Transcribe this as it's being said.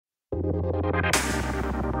The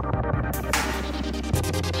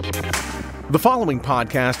following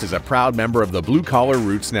podcast is a proud member of the Blue Collar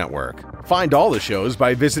Roots Network. Find all the shows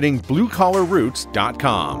by visiting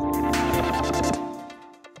bluecollarroots.com.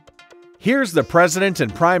 Here's the president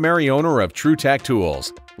and primary owner of TruTech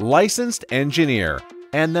Tools, licensed engineer,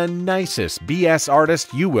 and the nicest BS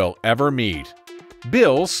artist you will ever meet,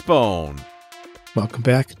 Bill Spohn. Welcome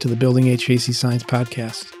back to the Building HVAC Science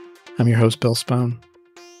Podcast. I'm your host, Bill Spohn.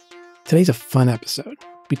 Today's a fun episode.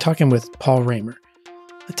 We'll be talking with Paul Raymer.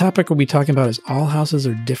 The topic we'll be talking about is all houses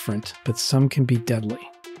are different, but some can be deadly.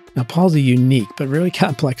 Now, Paul's a unique but really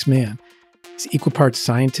complex man. He's equal parts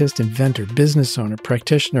scientist, inventor, business owner,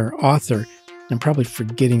 practitioner, author, and I'm probably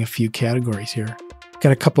forgetting a few categories here.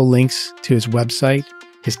 Got a couple links to his website,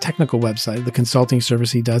 his technical website, the consulting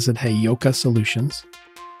service he does at Heyoka Solutions.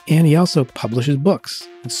 And he also publishes books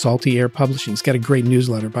at Salty Air Publishing. He's got a great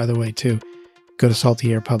newsletter, by the way, too. Go to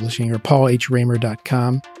Salty Air Publishing or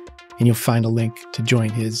paulhraymer.com. and you'll find a link to join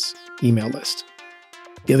his email list.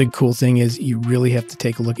 The other cool thing is you really have to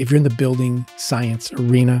take a look. If you're in the building science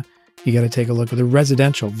arena, you got to take a look at the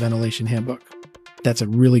Residential Ventilation Handbook. That's a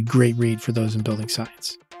really great read for those in building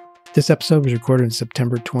science. This episode was recorded in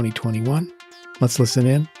September 2021. Let's listen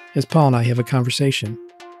in as Paul and I have a conversation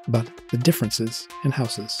about the differences in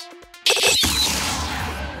houses.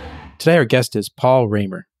 Today our guest is Paul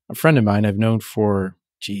Raymer, a friend of mine I've known for,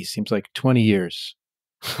 seems like 20 years.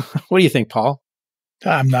 What do you think, Paul?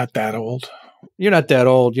 I'm not that old. You're not that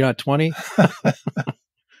old. You're not 20?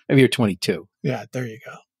 Maybe you're 22. Yeah, there you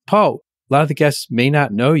go. Paul, a lot of the guests may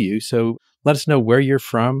not know you, so let us know where you're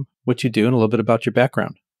from, what you do, and a little bit about your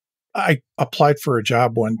background. I applied for a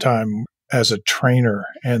job one time as a trainer,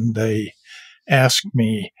 and they asked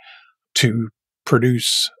me to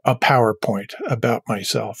produce a PowerPoint about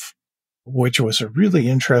myself, which was a really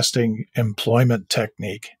interesting employment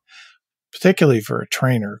technique, particularly for a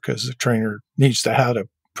trainer, because the trainer needs to how to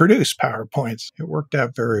produce PowerPoints. It worked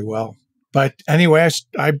out very well. But anyway,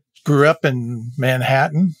 I grew up in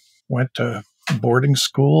Manhattan, went to boarding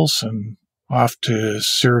schools and off to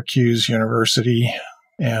Syracuse University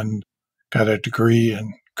and got a degree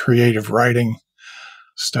in creative writing,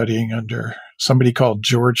 studying under somebody called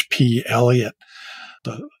George P. Eliot,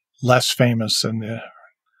 the less famous than the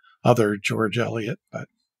other George Eliot. But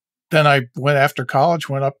then I went after college,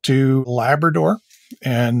 went up to Labrador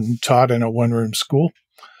and taught in a one-room school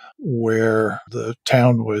where the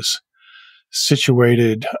town was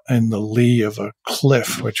situated in the lee of a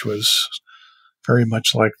cliff, which was very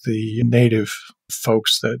much like the native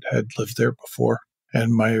folks that had lived there before.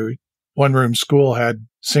 And my one-room school had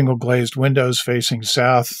single glazed windows facing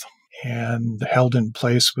south and held in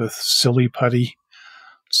place with silly putty.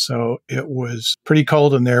 So it was pretty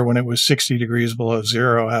cold in there when it was 60 degrees below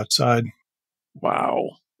zero outside. Wow.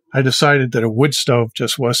 I decided that a wood stove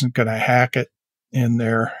just wasn't going to hack it in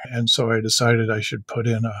there. And so I decided I should put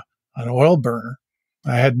in an oil burner.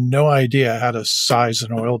 I had no idea how to size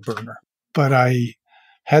an oil burner, but I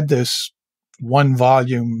had this one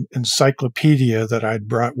volume encyclopedia that I'd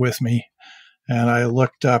brought with me. And I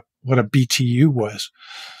looked up what a BTU was.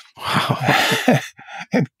 Wow.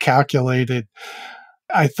 And calculated.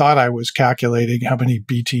 I thought I was calculating how many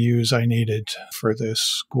BTUs I needed for this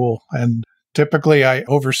school. And typically I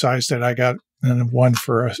oversized it. I got one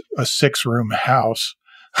for a 6-room house.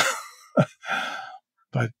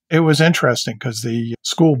 But it was interesting because the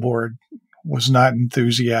school board was not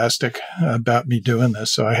enthusiastic about me doing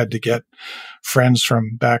this. So I had to get friends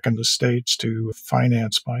from back in the States to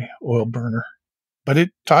finance my oil burner. But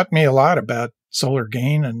it taught me a lot about solar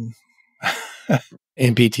gain and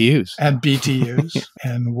BTUs. And BTUs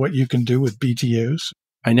and what you can do with BTUs.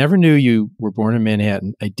 I never knew you were born in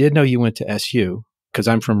Manhattan. I did know you went to SU because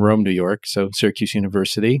I'm from Rome, New York, so Syracuse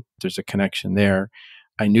University. There's a connection there.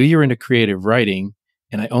 I knew you were into creative writing,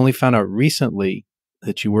 and I only found out recently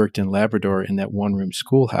that you worked in Labrador in that one-room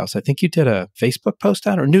schoolhouse. I think you did a Facebook post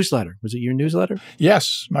on it or newsletter. Was it your newsletter?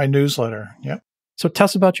 Yes, my newsletter. Yep. So tell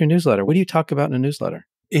us about your newsletter. What do you talk about in a newsletter?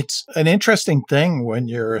 It's an interesting thing when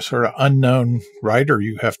you're a sort of unknown writer.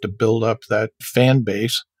 You have to build up that fan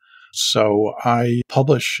base. So I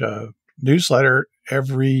publish a newsletter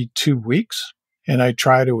every 2 weeks, and I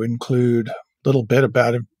try to include a little bit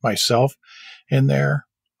about it myself in there,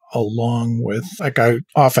 along with, like, I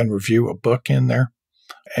often review a book in there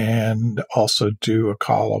and also do a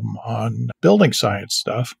column on building science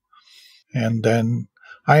stuff. And then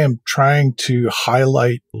I am trying to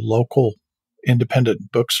highlight local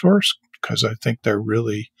independent bookstores because I think they're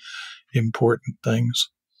really important things.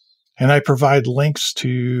 And I provide links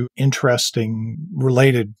to interesting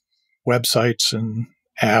related websites and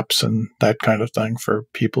apps and that kind of thing for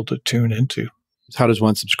people to tune into. How does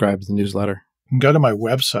one subscribe to the newsletter? You can go to my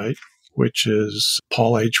website, which is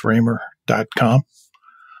paulraymer.com,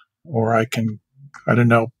 or I don't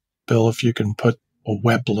know, Bill, if you can put a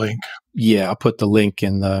web link. Yeah, I'll put the link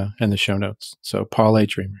in the show notes. So Paul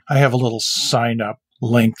H. Raymer. I have a little sign up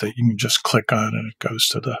link that you can just click on and it goes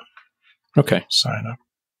to the sign up.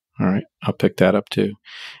 All right. I'll pick that up too.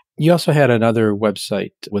 You also had another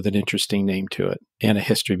website with an interesting name to it and a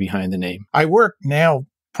history behind the name. I work now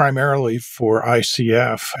primarily for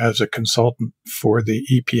ICF as a consultant for the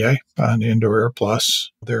EPA on Indoor Air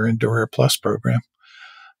Plus, their Indoor Air Plus program.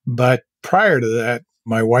 But prior to that,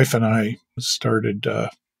 my wife and I started a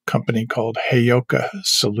company called Heyoka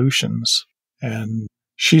Solutions, and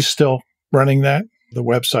she's still running that. The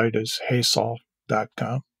website is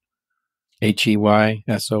heysol.com.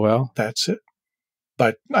 HEYSOL? That's it.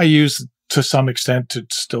 But I use to some extent to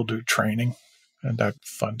still do training and that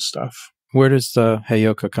fun stuff. Where does the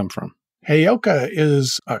Heyoka come from? Heyoka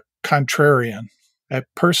is a contrarian, a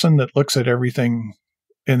person that looks at everything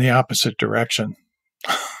in the opposite direction.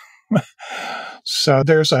 So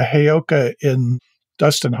there's a Heyoka in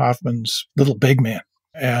Dustin Hoffman's Little Big Man,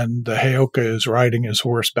 and the Heyoka is riding his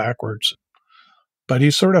horse backwards. But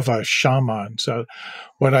he's sort of a shaman. So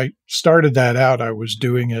when I started that out, I was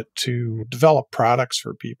doing it to develop products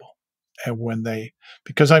for people. And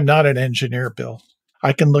because I'm not an engineer, Bill,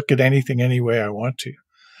 I can look at anything any way I want to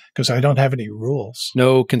because I don't have any rules.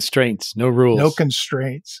 No constraints, no rules. No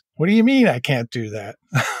constraints. What do you mean I can't do that?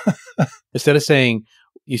 Instead of saying,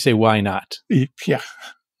 you say, why not? Yeah.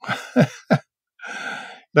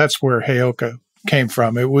 That's where Heyoka came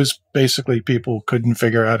from. It was basically people couldn't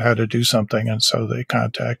figure out how to do something, and so they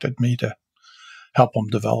contacted me to help them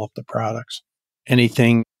develop the products.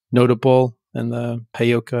 Anything notable in the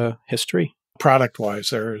Heyoka history? Product-wise,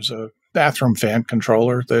 there's a bathroom fan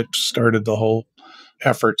controller that started the whole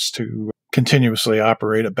efforts to continuously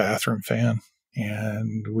operate a bathroom fan.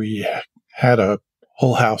 And we had a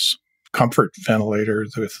whole house comfort ventilator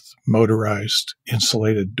with motorized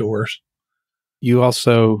insulated doors. You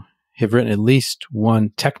also have written at least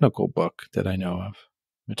one technical book that I know of.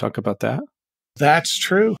 Can we talk about that? That's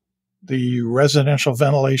true. The Residential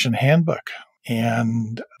Ventilation Handbook.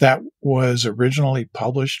 And that was originally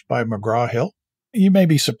published by McGraw-Hill. You may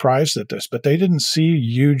be surprised at this, but they didn't see a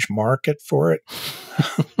huge market for it.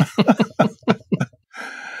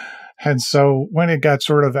 And so when it got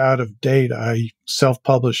sort of out of date, I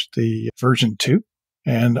self-published the version 2,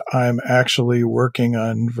 and I'm actually working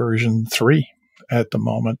on version 3 at the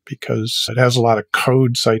moment because it has a lot of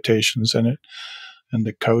code citations in it, and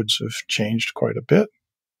the codes have changed quite a bit.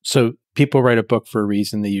 So people write a book for a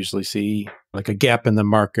reason. They usually see like a gap in the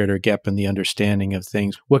market or gap in the understanding of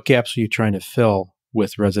things. What gaps are you trying to fill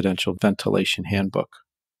with Residential Ventilation Handbook?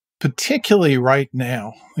 Particularly right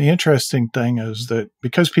now, the interesting thing is that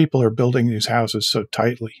because people are building these houses so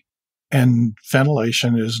tightly, and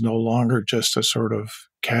ventilation is no longer just a sort of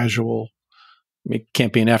casual, It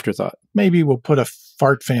can't be an afterthought. maybe we'll put a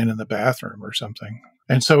fart fan in the bathroom or something.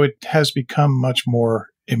 And so it has become much more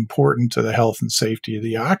important to the health and safety of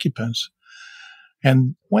the occupants.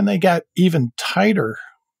 And when they got even tighter,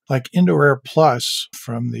 like Indoor Air Plus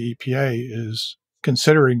from the EPA is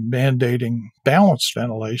considering mandating balanced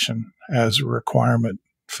ventilation as a requirement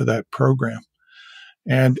for that program.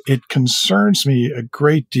 And it concerns me a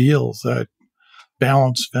great deal that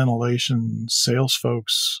balanced ventilation sales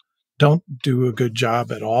folks don't do a good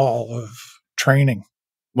job at all of training.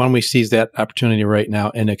 Why don't we seize that opportunity right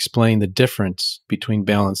now and explain the difference between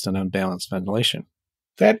balanced and unbalanced ventilation?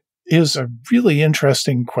 That is a really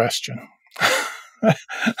interesting question.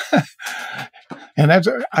 And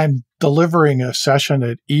I'm delivering a session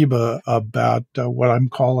at EBA about what I'm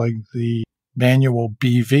calling the manual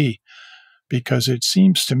BV, because it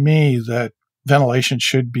seems to me that ventilation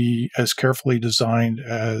should be as carefully designed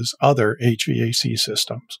as other HVAC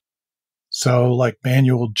systems. So like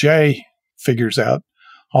manual J figures out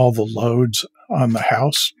all the loads on the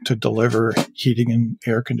house to deliver heating and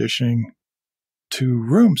air conditioning to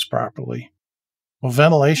rooms properly. Well,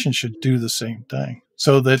 ventilation should do the same thing.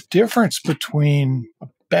 So the difference between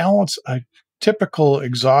a typical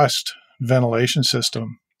exhaust ventilation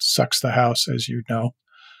system sucks the house, as you know,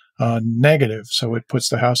 negative. So it puts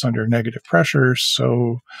the house under negative pressure.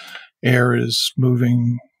 So air is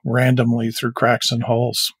moving randomly through cracks and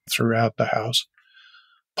holes throughout the house.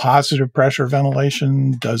 Positive pressure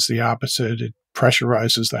ventilation does the opposite. It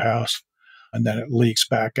pressurizes the house and then it leaks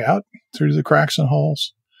back out through the cracks and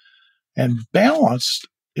holes. And balanced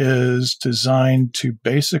is designed to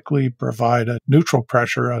basically provide a neutral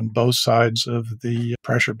pressure on both sides of the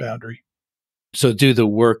pressure boundary. So do the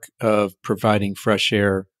work of providing fresh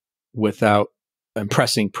air without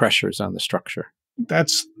impressing pressures on the structure.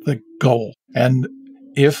 That's the goal. And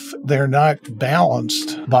if they're not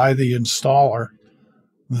balanced by the installer,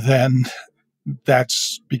 then that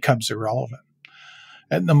becomes irrelevant.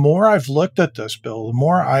 And the more I've looked at this, Bill, the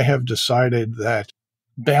more I have decided that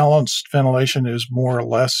balanced ventilation is more or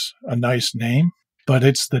less a nice name, but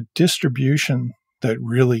it's the distribution that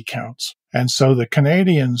really counts. And so the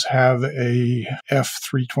Canadians have a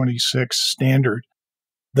F326 standard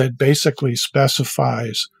that basically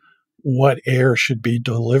specifies what air should be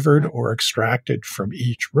delivered or extracted from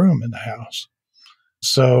each room in the house.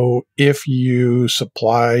 So if you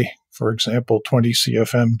supply, for example, 20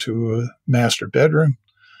 CFM to a master bedroom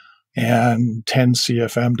and 10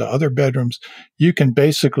 CFM to other bedrooms, you can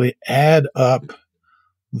basically add up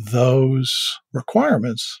those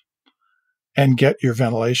requirements and get your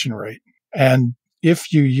ventilation rate. And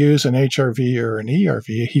if you use an HRV or an ERV,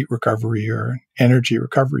 a heat recovery or energy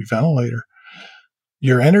recovery ventilator,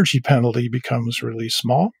 your energy penalty becomes really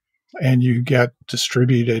small and you get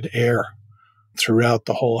distributed air throughout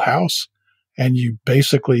the whole house. And you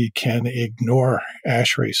basically can ignore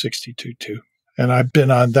ASHRAE 62.2. And I've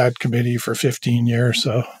been on that committee for 15 years.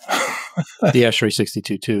 So the ASHRAE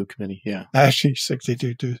 62.2 committee, yeah. ASHRAE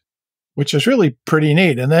 62.2, which is really pretty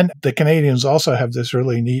neat. And then the Canadians also have this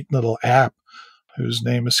really neat little app whose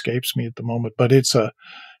name escapes me at the moment, but it's a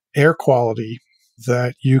air quality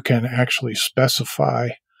that you can actually specify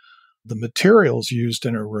the materials used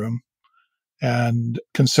in a room and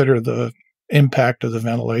consider the impact of the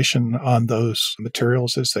ventilation on those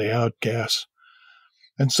materials as they outgas.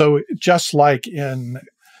 And so just like in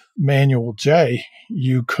Manual J,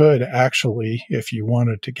 you could actually, if you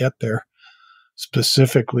wanted to get there,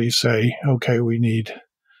 specifically say, okay, we need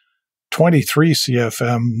 23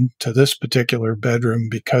 CFM to this particular bedroom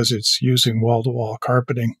because it's using wall-to-wall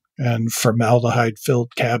carpeting and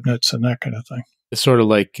formaldehyde-filled cabinets and that kind of thing. It's sort of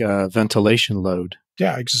like ventilation load.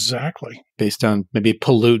 Yeah, exactly. Based on maybe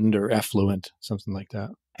pollutant or effluent, something like that.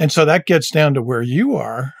 And so that gets down to where you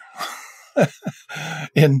are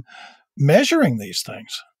in measuring these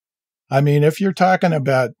things. I mean, if you're talking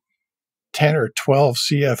about 10 or 12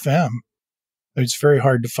 CFM, it's very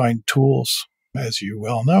hard to find tools, as you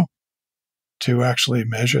well know, to actually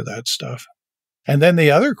measure that stuff. And then the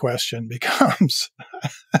other question becomes,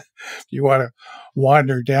 you want to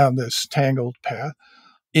wander down this tangled path.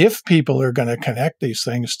 If people are going to connect these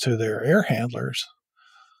things to their air handlers,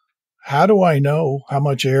 how do I know how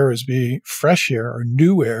much air is being, fresh air or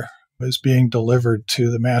new air is being delivered to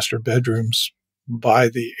the master bedrooms by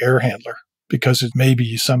the air handler? Because it may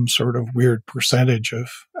be some sort of weird percentage of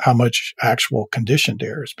how much actual conditioned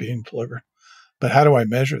air is being delivered. But how do I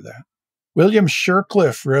measure that? William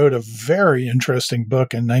Shercliffe wrote a very interesting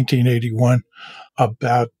book in 1981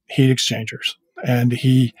 about heat exchangers. And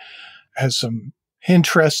he has some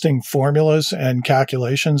interesting formulas and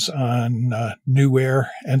calculations on new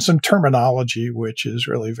air and some terminology, which is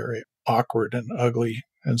really very awkward and ugly.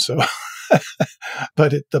 And so,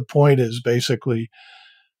 but the point is basically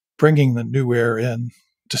bringing the new air in,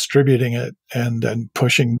 distributing it, and then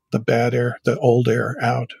pushing the bad air, the old air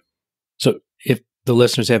out. So if the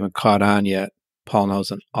listeners haven't caught on yet, Paul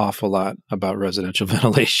knows an awful lot about residential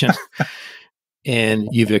ventilation. And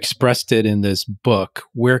you've expressed it in this book.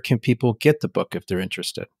 Where can people get the book if they're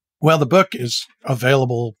interested? Well, the book is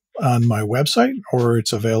available on my website or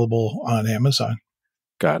it's available on Amazon.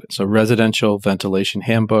 Got it. So Residential Ventilation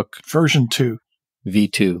Handbook. Version 2.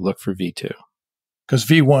 V2. Look for V2. Because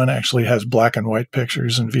V1 actually has black and white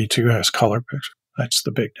pictures and V2 has color pictures. That's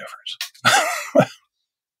the big difference.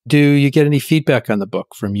 Do you get any feedback on the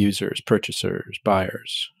book from users, purchasers,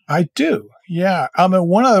 buyers? I do, yeah.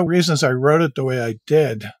 One of the reasons I wrote it the way I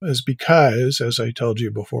did is because, as I told you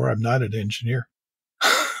before, I'm not an engineer.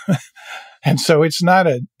 And so it's not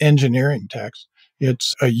an engineering text.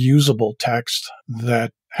 It's a usable text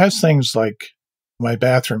that has things like, my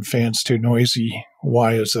bathroom fan's too noisy.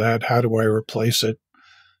 Why is that? How do I replace it?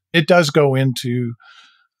 It does go into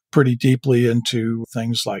pretty deeply into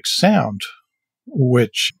things like sound,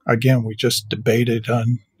 which, again, we just debated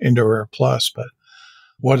on Indoor Air Plus, but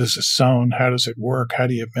what is a zone? How does it work? How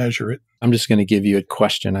do you measure it? I'm just going to give you a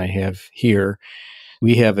question I have here.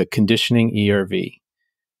 We have a conditioning ERV,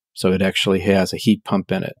 so it actually has a heat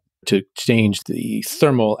pump in it to change the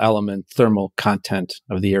thermal content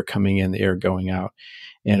of the air coming in, the air going out.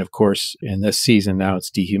 And of course, in this season now,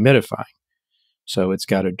 it's dehumidifying. So it's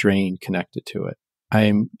got a drain connected to it.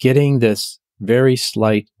 I'm getting this very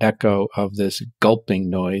slight echo of this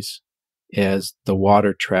gulping noise as the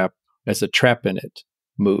water trap, as the trap in it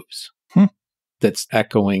moves. that's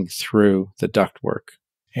echoing through the ductwork.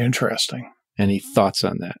 Interesting. Any thoughts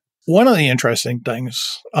on that? One of the interesting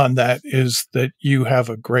things on that is that you have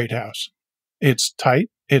a great house. It's tight,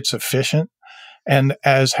 it's efficient, and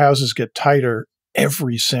as houses get tighter,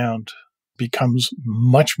 every sound becomes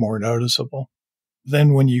much more noticeable.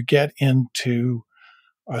 Then when you get into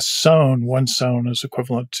a zone, one zone is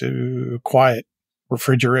equivalent to a quiet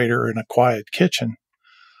refrigerator and a quiet kitchen.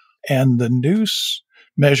 And the new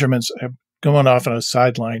measurements, I'm going off on a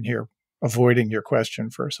sideline here, avoiding your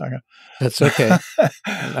question for a second. That's okay.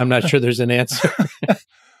 I'm not sure there's an answer.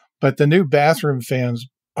 But the new bathroom fans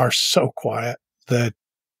are so quiet that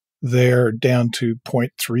they're down to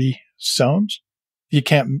 0.3 zones. You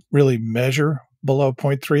can't really measure below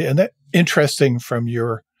 0.3. And that's interesting from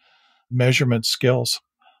your measurement skills.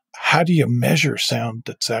 How do you measure sound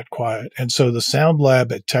that's that quiet? And so the sound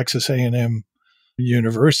lab at Texas A&M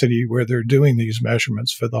University, where they're doing these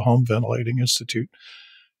measurements for the Home Ventilating Institute,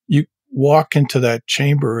 you walk into that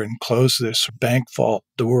chamber and close this bank vault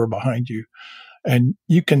door behind you, and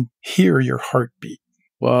you can hear your heartbeat.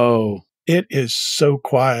 Whoa. It is so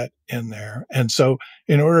quiet in there. And so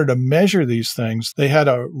in order to measure these things, they had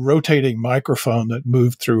a rotating microphone that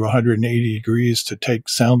moved through 180 degrees to take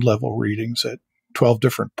sound level readings at 12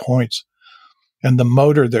 different points. And the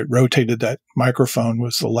motor that rotated that microphone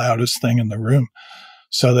was the loudest thing in the room.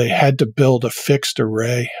 So they had to build a fixed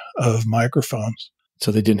array of microphones.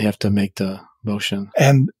 So they didn't have to make the motion.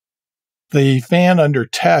 And the fan under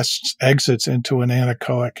tests exits into an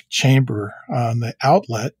anechoic chamber on the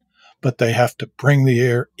outlet, but they have to bring the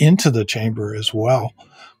air into the chamber as well,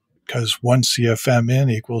 because 1 CFM in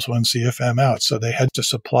equals 1 CFM out. So they had to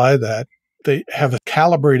supply that. They have a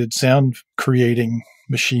calibrated sound creating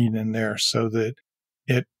machine in there so that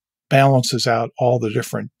it balances out all the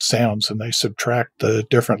different sounds, and they subtract the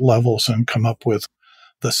different levels and come up with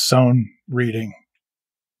the zone reading.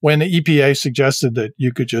 When the EPA suggested that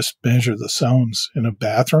you could just measure the zones in a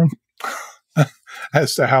bathroom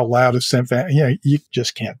as to how loud a scent fan, you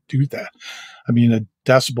just can't do that. I mean, a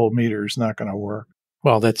decibel meter is not going to work.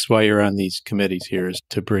 Well, that's why you're on these committees here, is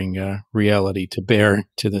to bring reality to bear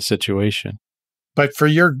to the situation. But for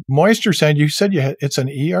your moisture sound, you said it's an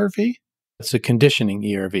ERV? It's a conditioning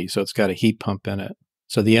ERV, so it's got a heat pump in it.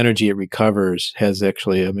 So the energy it recovers has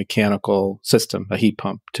actually a mechanical system, a heat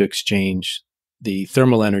pump, to exchange the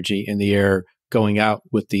thermal energy in the air going out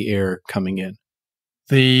with the air coming in.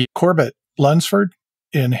 The Corbett Lunsford,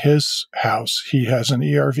 in his house, he has an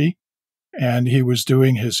ERV, and he was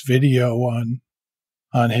doing his video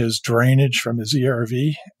on his drainage from his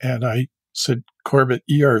ERV. And I said, Corbett,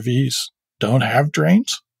 ERVs don't have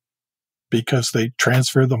drains because they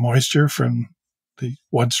transfer the moisture from the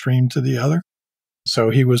one stream to the other. So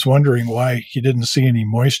he was wondering why he didn't see any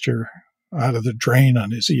moisture out of the drain on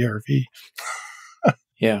his ERV.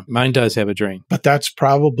 Yeah, mine does have a drain. But that's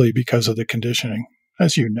probably because of the conditioning.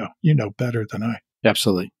 As you know better than I.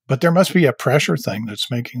 Absolutely. But there must be a pressure thing that's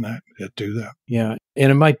making it do that. Yeah.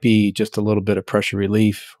 And it might be just a little bit of pressure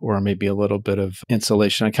relief, or maybe a little bit of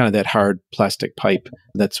insulation on kind of that hard plastic pipe.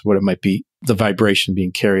 That's what it might be. The vibration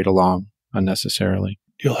being carried along unnecessarily.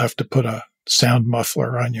 You'll have to put a sound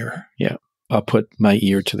muffler on your... Yeah. I'll put my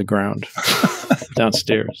ear to the ground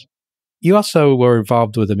downstairs. You also were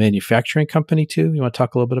involved with a manufacturing company too. You want to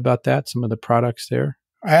talk a little bit about that? Some of the products there?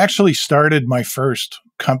 I actually started my first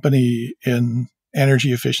company in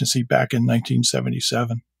energy efficiency back in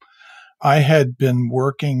 1977. I had been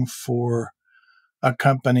working for a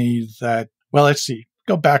company that, well, let's see,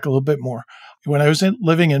 go back a little bit more. When I was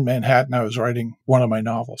living in Manhattan, I was writing one of my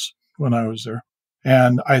novels when I was there.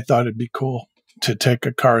 And I thought it'd be cool to take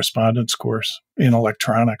a correspondence course in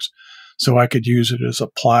electronics so I could use it as a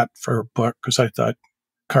plot for a book, because I thought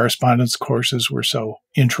correspondence courses were so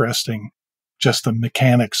interesting, just the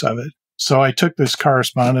mechanics of it. So I took this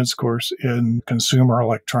correspondence course in consumer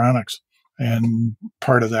electronics, and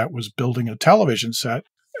part of that was building a television set.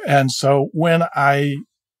 And so when I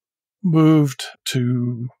moved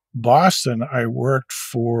to Boston, I worked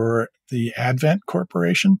for the Advent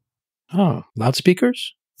Corporation. Oh,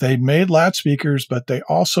 loudspeakers? They made loudspeakers, but they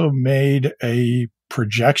also made a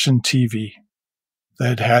projection TV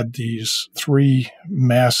that had these 3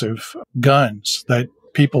 massive guns that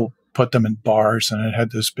people put them in bars, and it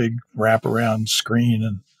had this big wraparound screen.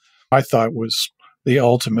 And I thought was the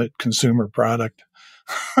ultimate consumer product.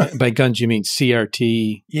 By guns, you mean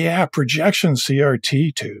CRT? Yeah, projection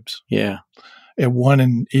CRT tubes. Yeah. And one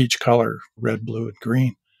in each color, red, blue, and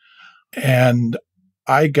green. And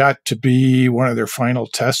I got to be one of their final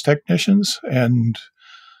test technicians and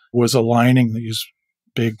was aligning these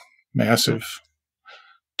big, massive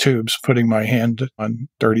tubes, putting my hand on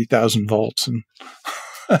 30,000 volts. And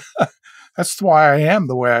that's why I am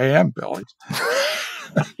the way I am, Billy.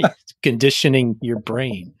 Conditioning your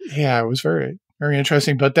brain. Yeah, it was very, very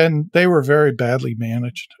interesting. But then they were very badly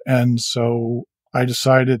managed. And so I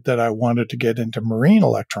decided that I wanted to get into marine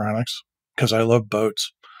electronics because I love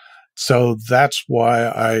boats. So that's why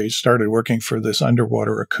I started working for this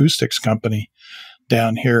underwater acoustics company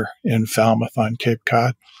down here in Falmouth on Cape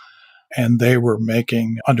Cod. And they were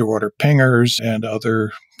making underwater pingers and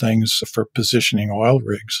other things for positioning oil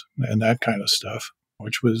rigs and that kind of stuff,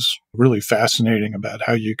 which was really fascinating about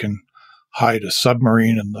how you can hide a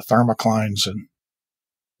submarine in the thermoclines. And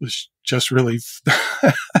it was just really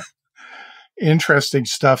interesting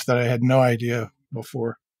stuff that I had no idea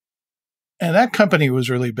before. And that company was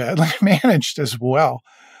really badly managed as well.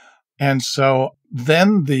 And so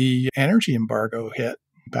then the energy embargo hit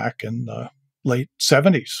back in the late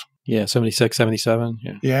 70s. Yeah, 76, 77.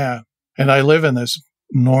 Yeah. Yeah. And I live in this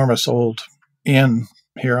enormous old inn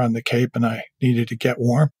here on the Cape, and I needed to get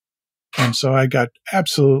warm. And so I got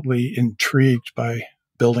absolutely intrigued by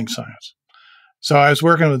building science. So I was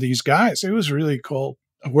working with these guys. It was really cool.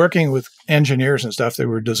 Working with engineers and stuff, they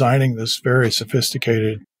were designing this very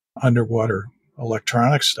sophisticated underwater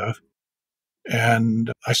electronic stuff.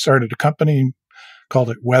 And I started a company,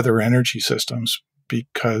 called it Weather Energy Systems,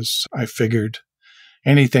 because I figured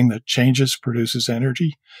anything that changes produces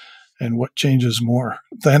energy, and what changes more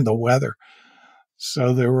than the weather.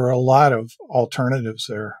 So there were a lot of alternatives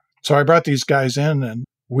there. So I brought these guys in and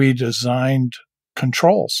we designed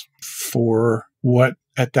controls for what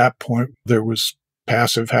at that point there was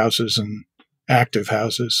passive houses and active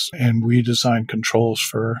houses. And we designed controls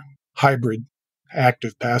for hybrid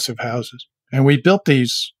active passive houses. And we built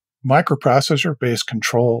these microprocessor-based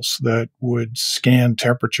controls that would scan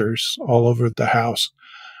temperatures all over the house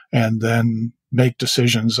and then make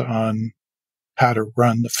decisions on how to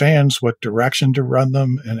run the fans, what direction to run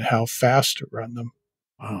them, and how fast to run them.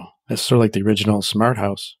 Wow. That's sort of like the original smart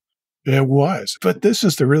house. It was. But this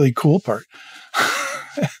is the really cool part.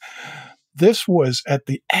 This was at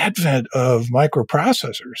the advent of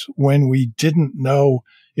microprocessors when we didn't know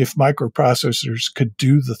if microprocessors could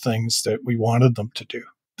do the things that we wanted them to do.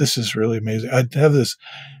 This is really amazing. I have this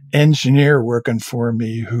engineer working for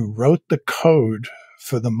me who wrote the code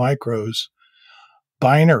for the micros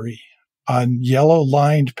binary on yellow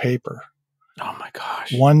lined paper. Oh my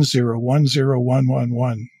gosh.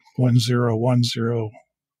 1010111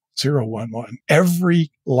 1010011. Every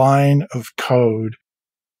line of code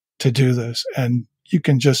to do this. And you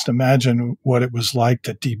can just imagine what it was like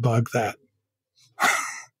to debug that.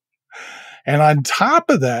 And on top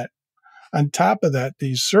of that,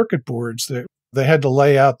 these circuit boards, that they had to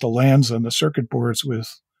lay out the lands on the circuit boards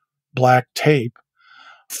with black tape,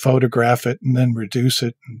 photograph it, and then reduce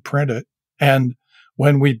it and print it. And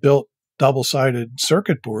when we built double-sided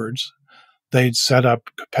circuit boards, they'd set up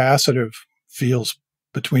capacitive fields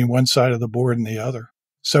between one side of the board and the other.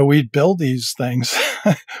 So we'd build these things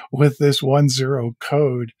with this 1-0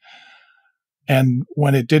 code. And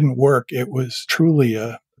when it didn't work, it was truly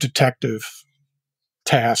a detective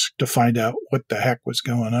task to find out what the heck was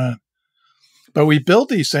going on. But we built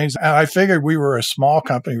these things, and I figured we were a small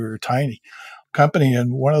company. We were a tiny company,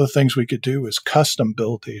 and one of the things we could do was custom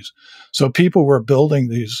build these. So people were building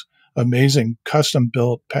these amazing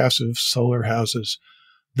custom-built passive solar houses.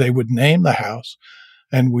 They would name the house,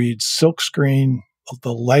 and we'd silkscreen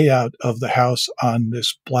the layout of the house on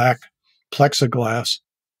this black plexiglass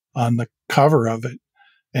on the cover of it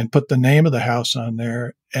and put the name of the house on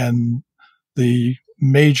there. And the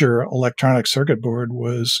major electronic circuit board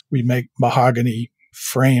was we make mahogany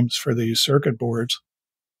frames for these circuit boards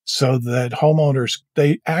so that homeowners,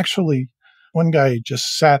 one guy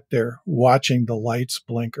just sat there watching the lights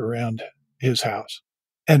blink around his house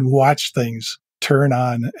and watch things turn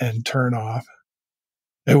on and turn off.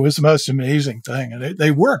 It was the most amazing thing. And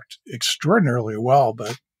they worked extraordinarily well,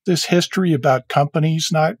 but this history about companies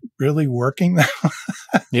not really working.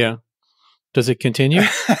 Yeah. Does it continue?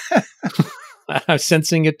 I'm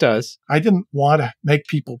sensing it does. I didn't want to make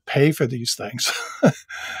people pay for these things.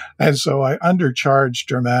 And so I undercharged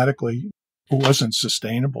dramatically. It wasn't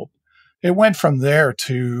sustainable. It went from there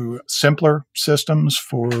to simpler systems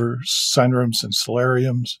for sunrooms and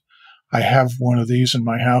solariums. I have one of these in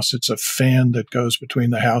my house. It's a fan that goes between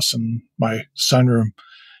the house and my sunroom,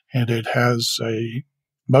 and it has a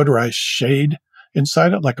motorized shade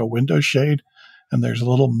inside it, like a window shade. And there's a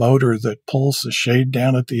little motor that pulls the shade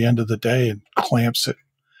down at the end of the day and clamps it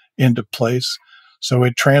into place. So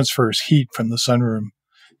it transfers heat from the sunroom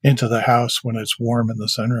into the house when it's warm in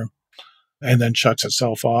the sunroom and then shuts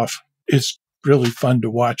itself off. It's really fun to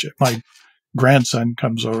watch it. My grandson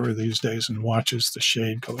comes over these days and watches the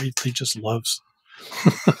shade go. He just loves.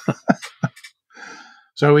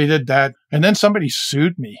 So we did that. And then somebody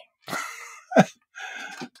sued me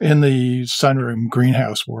in the sunroom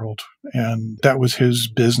greenhouse world. And that was his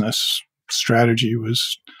business strategy,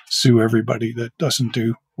 was sue everybody that doesn't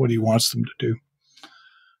do what he wants them to do.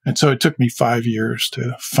 And so it took me 5 years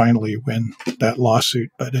to finally win that lawsuit,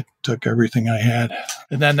 but it took everything I had.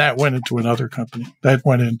 And then that went into another company. That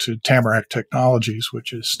went into Tamarack Technologies,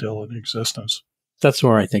 which is still in existence. That's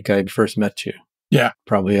where I think I first met you. Yeah.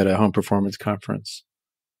 Probably at a home performance conference.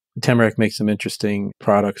 Tamarack makes some interesting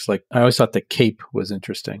products. Like, I always thought the cape was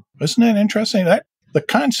interesting. Isn't that interesting? The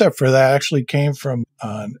concept for that actually came from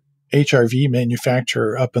an HRV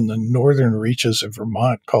manufacturer up in the northern reaches of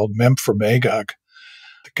Vermont called Mem for Magog,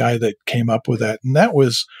 the guy that came up with that. And that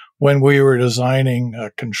was when we were designing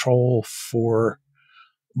a control for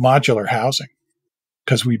modular housing,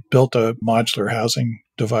 because we built a modular housing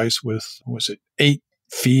device with, 8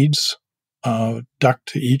 feeds duct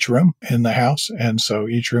to each room in the house. And so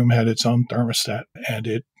each room had its own thermostat, and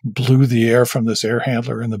it blew the air from this air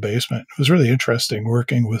handler in the basement. It was really interesting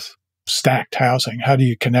working with stacked housing. How do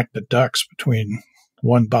you connect the ducts between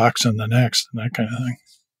one box and the next and that kind of thing?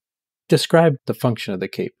 Describe the function of the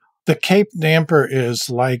cape. The cape damper is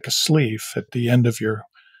like a sleeve at the end of your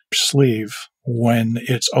sleeve. When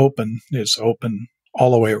it's open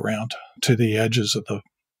all the way around to the edges of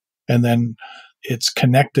and then it's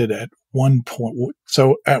connected at one point.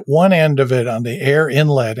 So at one end of it, on the air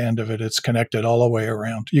inlet end of it, it's connected all the way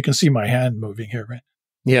around. You can see my hand moving here, right?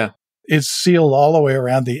 Yeah. It's sealed all the way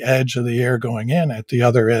around the edge of the air going in. At the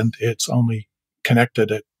other end, it's only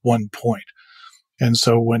connected at one point. And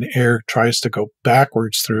so when air tries to go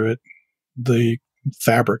backwards through it, the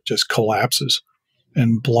fabric just collapses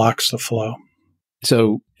and blocks the flow.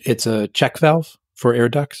 So it's a check valve for air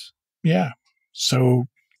ducts? Yeah. So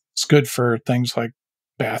it's good for things like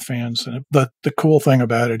bath fans. And the cool thing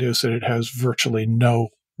about it is that it has virtually no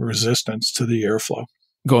resistance to the airflow.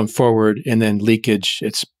 Going forward, and then leakage,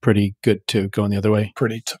 it's pretty good to going the other way.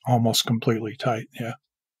 Almost completely tight. Yeah.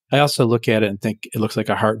 I also look at it and think it looks like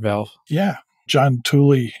a heart valve. Yeah. John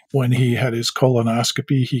Tooley, when he had his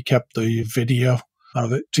colonoscopy, he kept the video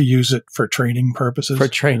of it to use it for training purposes. For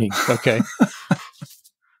training. Okay.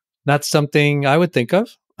 Not something I would think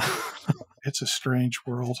of. It's a strange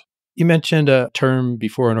world. You mentioned a term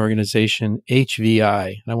before, an organization,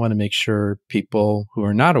 HVI. I want to make sure people who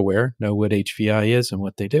are not aware know what HVI is and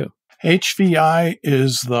what they do. HVI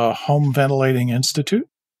is the Home Ventilating Institute,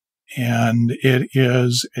 and it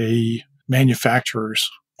is a manufacturer's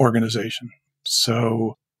organization.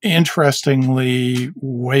 So interestingly,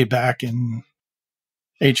 way back in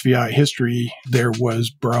HVI history, there was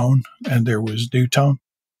Brown and there was Newtone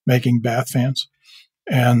making bath fans.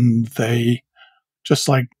 And they, just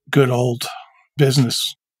like good old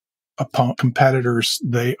business competitors,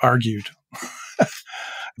 they argued.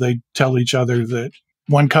 They tell each other that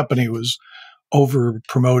one company was over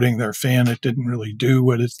promoting their fan. It didn't really do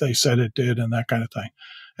what they said it did and that kind of thing.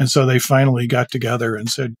 And so they finally got together and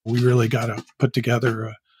said, we really got to put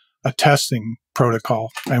together a testing protocol,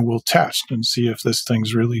 and we'll test and see if these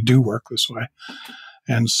things really do work this way.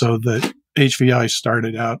 And so the HVI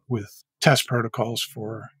started out with test protocols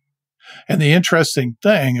and the interesting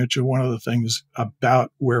thing, which is one of the things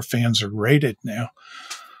about where fans are rated now,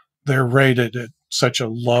 they're rated at such a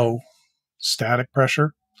low static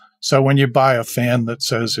pressure. So when you buy a fan that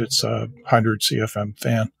says it's a 100 CFM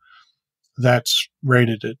fan, that's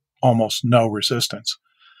rated at almost no resistance.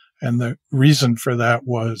 And the reason for that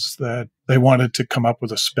was that they wanted to come up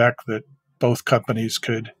with a spec that both companies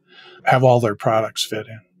could have all their products fit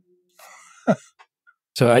in.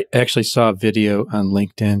 So I actually saw a video on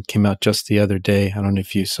LinkedIn, came out just the other day. I don't know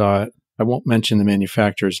if you saw it. I won't mention the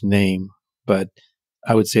manufacturer's name, but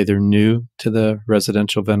I would say they're new to the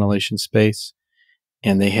residential ventilation space.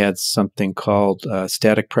 And they had something called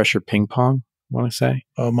static pressure ping pong, I want to say.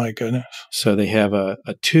 Oh, my goodness. So they have a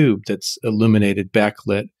tube that's illuminated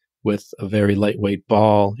backlit with a very lightweight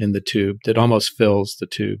ball in the tube that almost fills the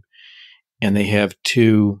tube. And they have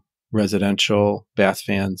 2 residential bath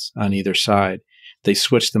fans on either side. They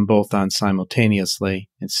switch them both on simultaneously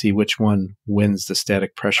and see which one wins the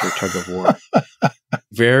static pressure tug of war.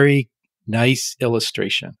 Very nice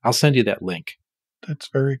illustration. I'll send you that link. That's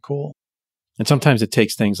very cool. And sometimes it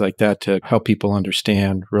takes things like that to help people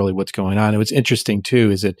understand really what's going on. And what's interesting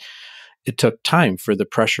too is it took time for the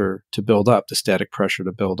pressure to build up, the static pressure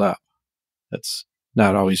to build up. That's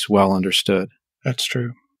not always well understood. That's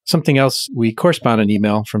true. Something else, we correspond an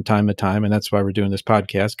email from time to time, and that's why we're doing this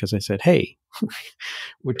podcast, because I said, hey,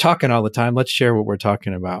 we're talking all the time. Let's share what we're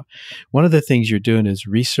talking about. One of the things you're doing is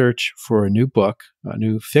research for a new book, a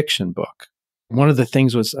new fiction book. One of the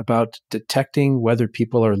things was about detecting whether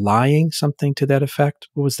people are lying, something to that effect.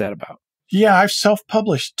 What was that about? Yeah, I've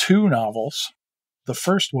self-published 2 novels. The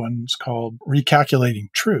first one's called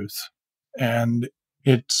Recalculating Truth, and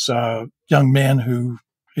it's a young man who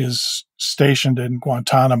is stationed in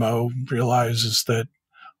Guantanamo, realizes that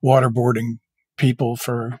waterboarding people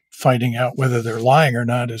for finding out whether they're lying or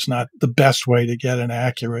not is not the best way to get an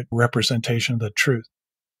accurate representation of the truth.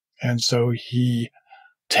 And so he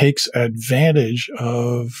takes advantage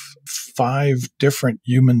of 5 different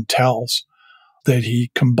human tells that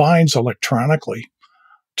he combines electronically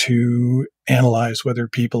to analyze whether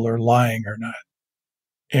people are lying or not.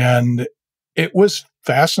 And it was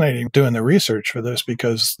fascinating doing the research for this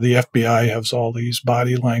because the FBI has all these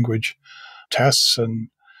body language tests, and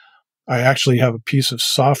I actually have a piece of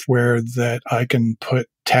software that I can put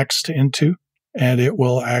text into, and it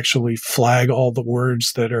will actually flag all the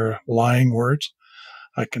words that are lying words.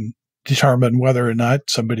 I can determine whether or not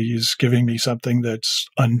somebody is giving me something that's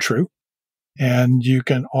untrue. And you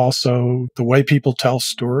can also, the way people tell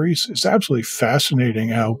stories is absolutely fascinating,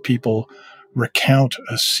 how people recount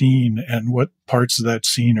a scene and what parts of that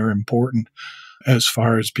scene are important as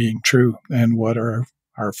far as being true and what are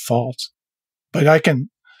false. But I can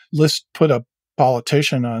put a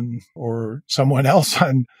politician on or someone else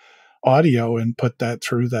on audio and put that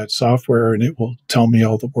through that software, and it will tell me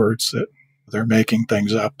all the words that they're making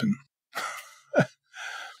things up. And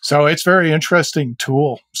so it's a very interesting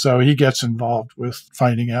tool. So he gets involved with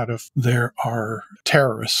finding out if there are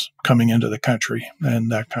terrorists coming into the country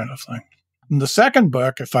and that kind of thing. And the second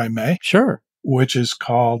book, if I may, Sure, which is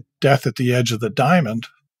called Death at the Edge of the Diamond,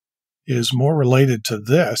 is more related to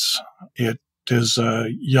this. It is a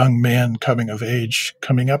young man coming of age,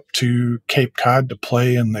 coming up to Cape Cod to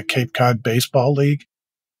play in the Cape Cod Baseball League,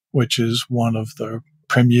 which is one of the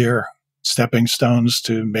premier stepping stones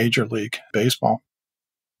to Major League Baseball.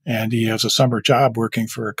 And he has a summer job working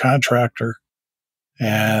for a contractor.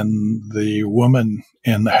 And the woman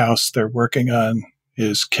in the house they're working on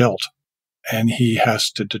is killed. And he has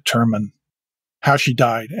to determine how she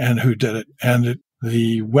died and who did it. And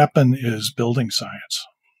the weapon is building science.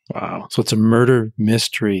 Wow. So it's a murder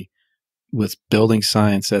mystery with building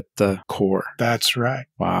science at the core. That's right.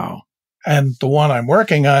 Wow. And the one I'm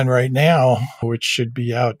working on right now, which should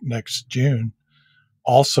be out next June,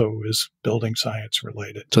 also is building science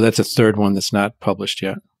related. So that's a third one that's not published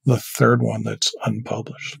yet. The third one that's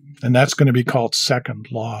unpublished. And that's going to be called Second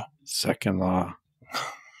Law. Second Law.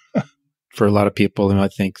 For a lot of people, they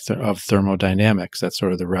might think of thermodynamics. That's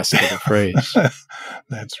sort of the rest of the phrase.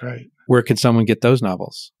 That's right. Where can someone get those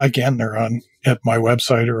novels? Again, they're at my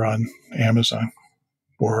website or on Amazon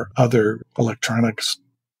or other electronics.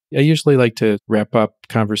 I usually like to wrap up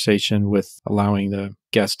conversation with allowing the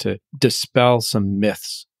guest to dispel some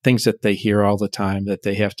myths, things that they hear all the time that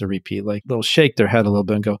they have to repeat. Like they'll shake their head a little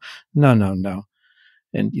bit and go, no, no, no.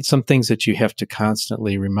 And some things that you have to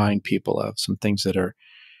constantly remind people of, some things that are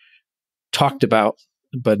talked about,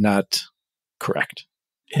 but not correct.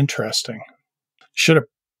 Interesting. Should have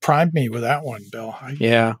primed me with that one, Bill.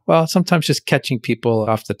 Yeah. Well, sometimes just catching people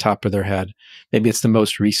off the top of their head. Maybe it's the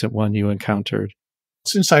most recent one you encountered.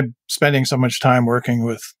 Since I'm spending so much time working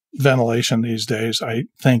with ventilation these days, I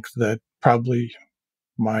think that probably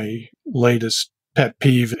my latest pet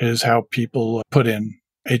peeve is how people put in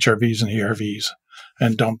HRVs and ERVs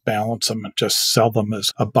and don't balance them and just sell them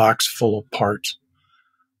as a box full of parts.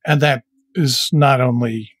 And that is not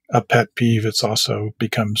only a pet peeve, it's also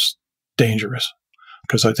becomes dangerous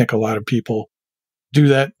because I think a lot of people do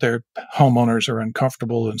that. Their homeowners are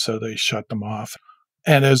uncomfortable, and so they shut them off.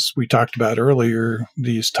 And as we talked about earlier,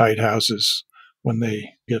 these tight houses, when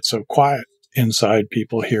they get so quiet inside,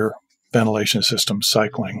 people hear ventilation systems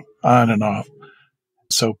cycling on and off.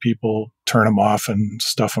 So people turn them off and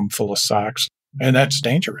stuff them full of socks. And that's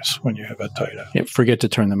dangerous when you have a tight house. Yeah, forget to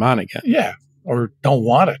turn them on again. Yeah. Or don't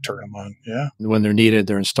want to turn them on. Yeah. When they're needed,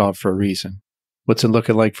 they're installed for a reason. What's it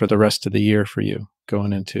looking like for the rest of the year for you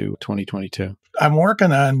going into 2022? I'm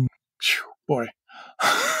working on, boy.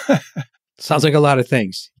 Sounds like a lot of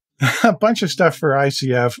things. A bunch of stuff for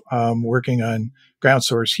ICF. Working on ground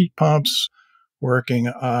source heat pumps, working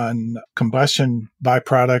on combustion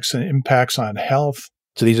byproducts and impacts on health.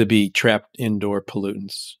 So these would be trapped indoor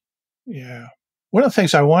pollutants. Yeah. One of the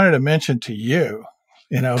things I wanted to mention to you,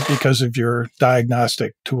 because of your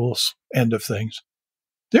diagnostic tools end of things,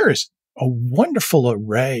 there is a wonderful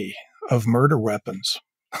array of murder weapons.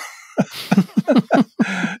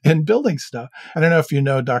 in building stuff. I don't know if you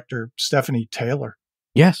know Dr. Stephanie Taylor.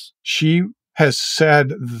 Yes. She has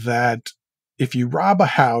said that if you rob a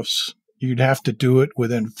house, you'd have to do it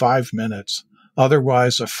within 5 minutes.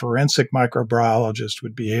 Otherwise, a forensic microbiologist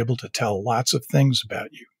would be able to tell lots of things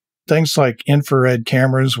about you. Things like infrared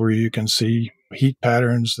cameras where you can see heat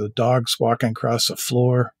patterns, the dogs walking across the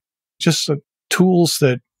floor, just the tools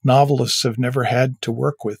that novelists have never had to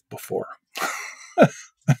work with before.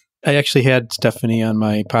 I actually had Stephanie on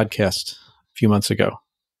my podcast a few months ago,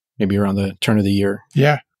 maybe around the turn of the year.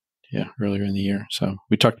 Yeah. Yeah, earlier in the year. So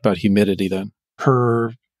we talked about humidity then.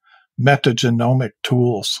 Her metagenomic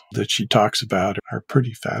tools that she talks about are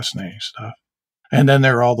pretty fascinating stuff. And then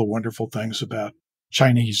there are all the wonderful things about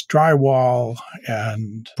Chinese drywall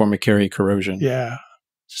and formicary corrosion. Yeah.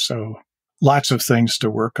 So lots of things to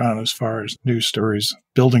work on as far as news stories,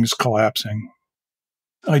 buildings collapsing.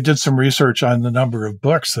 I did some research on the number of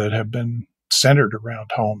books that have been centered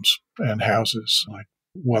around homes and houses, like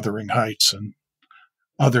Wuthering Heights and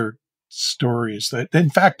other stories that, in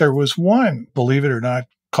fact, there was one, believe it or not,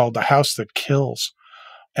 called The House That Kills.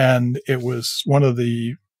 And it was one of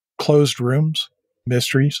the closed rooms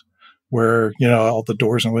mysteries where, all the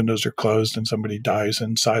doors and windows are closed and somebody dies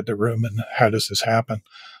inside the room. And how does this happen?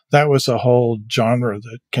 That was a whole genre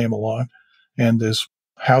that came along. And this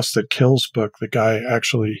House That Kills book, the guy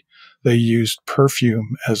they used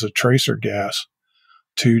perfume as a tracer gas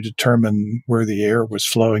to determine where the air was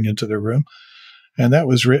flowing into the room. And that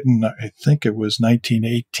was written, I think it was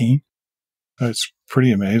 1918. It's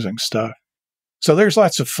pretty amazing stuff. So there's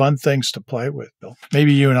lots of fun things to play with, Bill.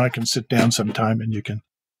 Maybe you and I can sit down sometime and you can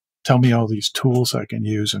tell me all these tools I can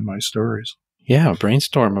use in my stories. Yeah,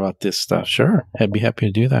 brainstorm about this stuff. Sure. I'd be happy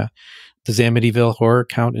to do that. Does Amityville Horror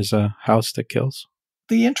count as a house that kills?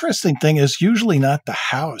 The interesting thing is usually not the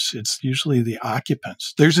house. It's usually the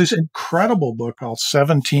occupants. There's this incredible book called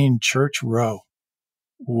 17 Church Row,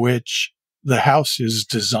 which the house is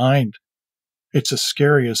designed. It's a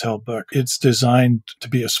scary as hell book. It's designed to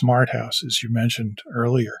be a smart house, as you mentioned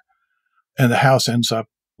earlier. And the house ends up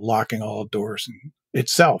locking all doors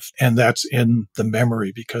itself. And that's in the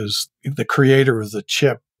memory because the creator of the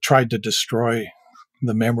chip tried to destroy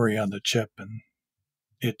the memory on the chip, and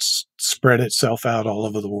it's spread itself out all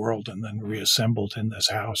over the world and then reassembled in this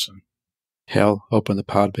house. And hell, open the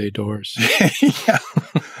pod bay doors. Yeah.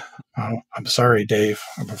 Oh, I'm sorry, Dave.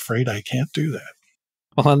 I'm afraid I can't do that.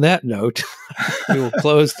 Well, on that note, we will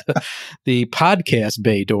close the podcast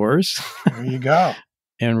bay doors. There you go.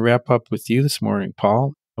 And wrap up with you this morning,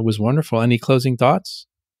 Paul. It was wonderful. Any closing thoughts?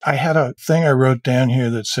 I had a thing I wrote down here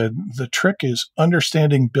that said, the trick is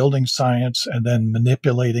understanding building science and then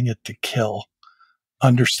manipulating it to kill.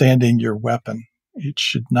 Understanding your weapon. It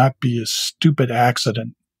should not be a stupid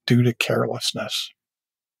accident due to carelessness.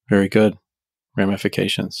 Very good.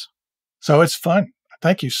 Ramifications. So it's fun.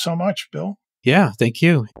 Thank you so much, Bill. Yeah, thank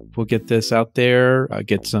you. We'll get this out there,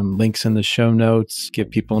 get some links in the show notes,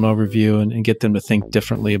 give people an overview, and get them to think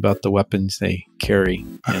differently about the weapons they carry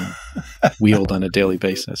and wield on a daily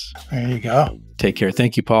basis. There you go. Take care.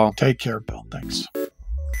 Thank you, Paul. Take care, Bill. Thanks.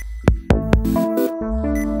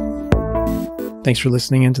 Thanks for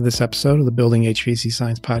listening into this episode of the Building HVAC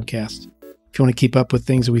Science podcast. If you want to keep up with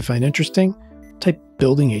things that we find interesting, type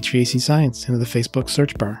Building HVAC Science into the Facebook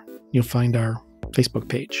search bar. You'll find our Facebook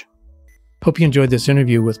page. Hope you enjoyed this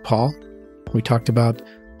interview with Paul. We talked about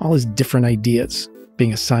all his different ideas,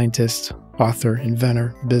 being a scientist, author,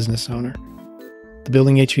 inventor, business owner. The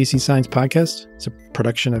Building HVAC Science podcast is a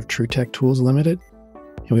production of True Tech Tools Limited,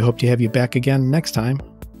 and we hope to have you back again next time,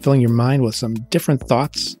 filling your mind with some different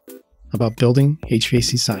thoughts about building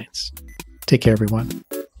HVAC science. Take care, everyone.